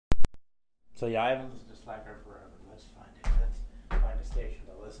So yeah, I haven't listened to Slacker forever. Let's find it. Let's find a station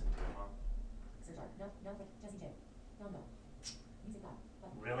to listen to, huh? Jesse J. No. Music Bob.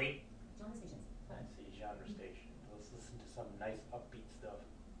 Really? Genre stations. I see, genre station. Let's listen to some nice upbeat stuff.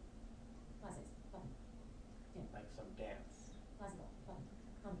 Classics. Button. Dim. Like some dance. Classical. Button.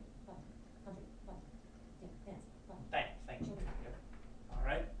 Comedy. Button. Country. Button. Dim. Dance. Button. Thank you. Children. Yep. All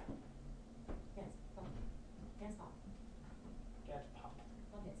right. Dance. Button. Dance pop. Dance pop.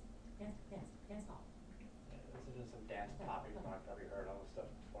 Love hits. Dance pop. Yeah, listen to some dance pop. You've probably heard all this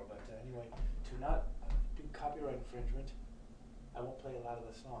stuff before, but anyway, to not do copyright infringement, I won't play a lot of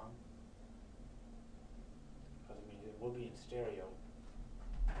the song. Because, I mean, it will be in stereo.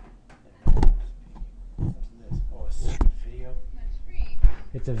 What's this? Oh, a stupid video? That's free.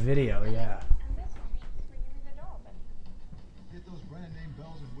 It's a video, yeah. And this one beats for you in the door open. Get those brand name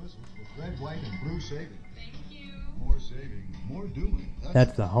bells and whistles with red, white, and blue saving. Thank you. More saving, more doing.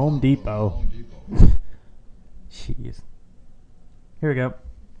 That's the Home Depot. Home Depot. Jeez. Here we go.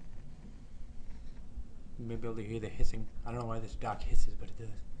 You may be able to hear the hissing. I don't know why this dock hisses, but it does.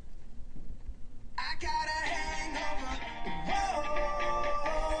 I got a hangover.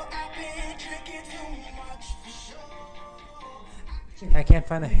 Whoa, I've been drinking too much for sure. I can't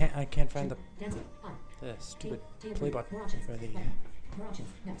find I can't find Dancing. On. the stupid T- play button More options. for the. Button. More options.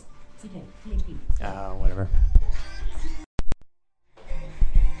 Next. CK. PHP. Whatever.